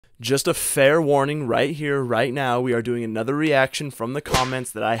Just a fair warning right here, right now, we are doing another reaction from the comments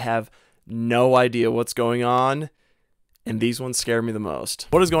that I have no idea what's going on, and these ones scare me the most.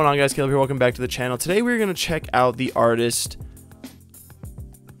 What is going on, guys? Caleb here, welcome back to the channel. Today we're going to check out the artist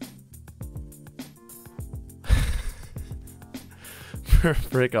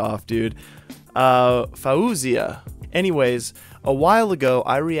frick off, dude. Faouzia. Anyways, a while ago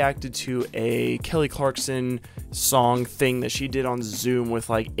I reacted to a Kelly Clarkson song thing that she did on Zoom with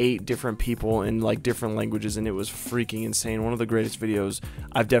like 8 different people in like different languages, and it was freaking insane. One of the greatest videos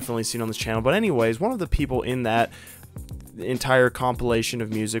I've definitely seen on this channel. But anyways, one of the people in that entire compilation of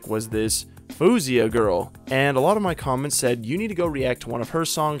music was this Faouzia girl, and a lot of my comments said you need to go react to one of her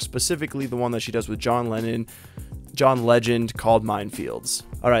songs, specifically the one that she does with John Legend called Minefields.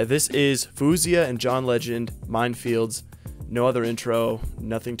 Alright, this is Faouzia and John Legend, Minefields. No other intro,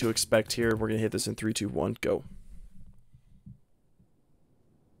 nothing to expect here. We're gonna hit this in 3, 2, 1, go.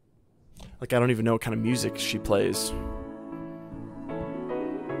 Like, I don't even know what kind of music she plays.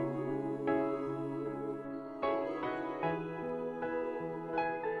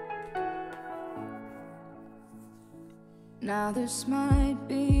 Now this might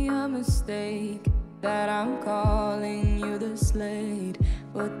be a mistake that I'm calling you the Slade,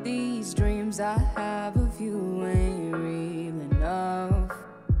 but these dreams I have of you ain't real enough.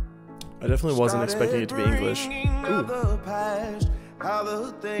 I definitely wasn't expecting it to be English. Ooh. I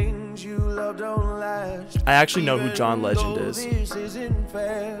actually know who John Legend is.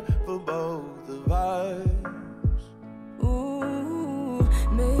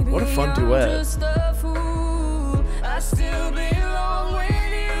 What a fun duet. I still belong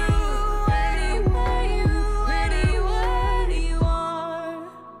with you anywhere you are.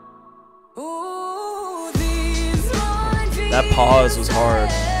 Ooh, that pause was hard.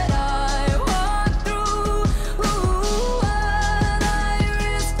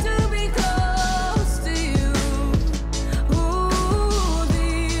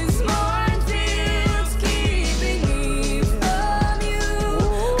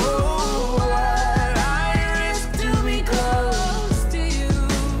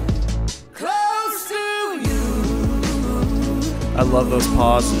 I love those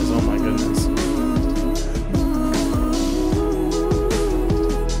pauses, oh my goodness.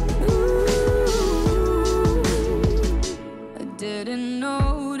 I didn't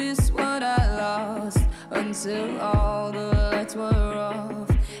notice what I lost until all the lights were off,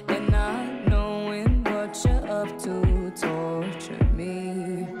 and not knowing what you're up to tortured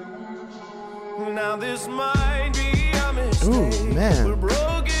me. Now this might be a mistake. Ooh, man.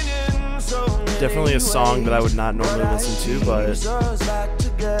 Definitely a song that I would not normally listen to, but it's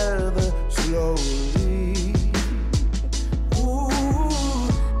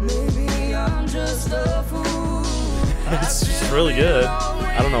just really good.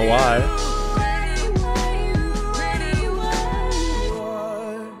 I don't know why.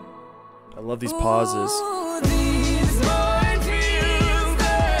 I love these pauses.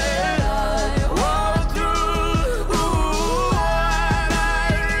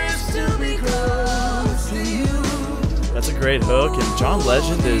 That's a great hook, and John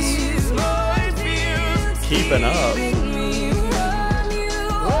Legend is keeping up.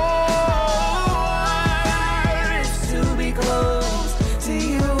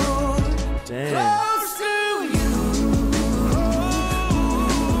 Dang.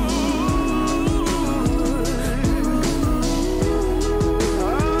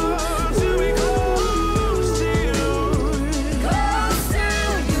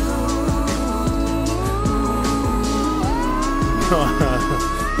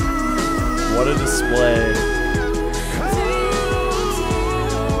 What a display.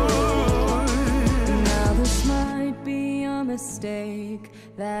 Now this might be a mistake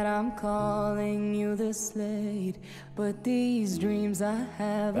that I'm calling you the Slade, but these dreams I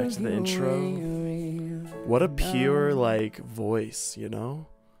have Back of to the you intro. ain't real. What a pure, like, voice, you know?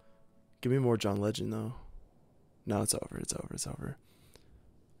 Give me more John Legend, though. No, it's over, it's over, it's over.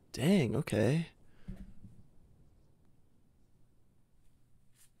 Dang, okay.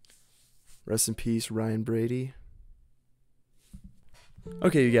 Rest in peace, Ryan Brady.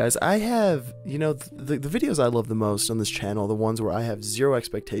 Okay, you guys, I have, you know, the videos I love the most on this channel, the ones where I have zero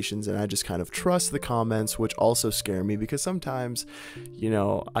expectations and I just kind of trust the comments, which also scare me because sometimes, you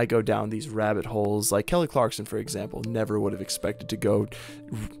know, I go down these rabbit holes. Like Kelly Clarkson, for example, never would have expected to go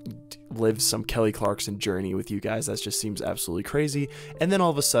live some Kelly Clarkson journey with you guys. That just seems absolutely crazy. And then all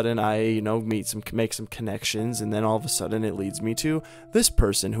of a sudden I, make some connections, and then all of a sudden it leads me to this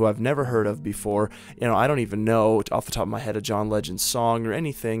person who I've never heard of before. I don't even know off the top of my head a John Legend song or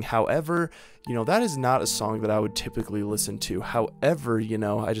anything. However, that is not a song that I would typically listen to. However,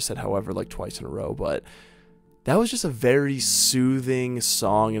 I just said however like twice in a row, but that was just a very soothing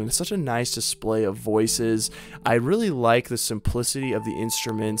song, and it's such a nice display of voices. I really like the simplicity of the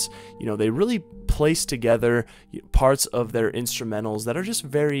instruments. They really place together parts of their instrumentals that are just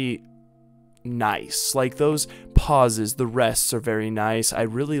very nice. Like those pauses, the rests are very nice. I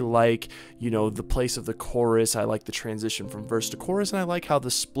really like, the place of the chorus. I like the transition from verse to chorus, and I like how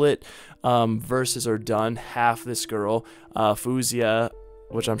the split verses are done. Half this girl, Faouzia,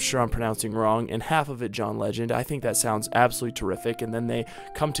 which I'm sure I'm pronouncing wrong, and half of it John Legend. I think that sounds absolutely terrific, and then they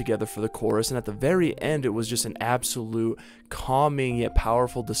come together for the chorus, and at the very end it was just an absolute calming yet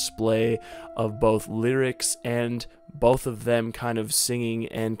powerful display of both lyrics and both of them kind of singing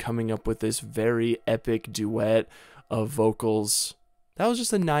and coming up with this very epic duet of vocals. That was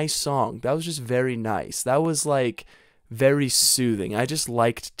just a nice song. That was just very nice. That was like very soothing. I just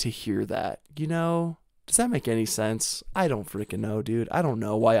liked to hear that, Does that make any sense? I don't freaking know, dude. I don't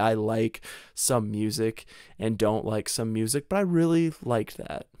know why I like some music and don't like some music, but I really liked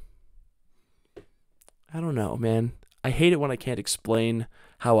that. I don't know, man. I hate it when I can't explain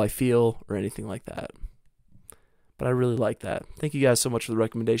how I feel or anything like that. But I really like that. Thank you guys so much for the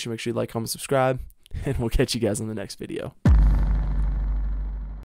recommendation. Make sure you like, comment, subscribe, and we'll catch you guys on the next video.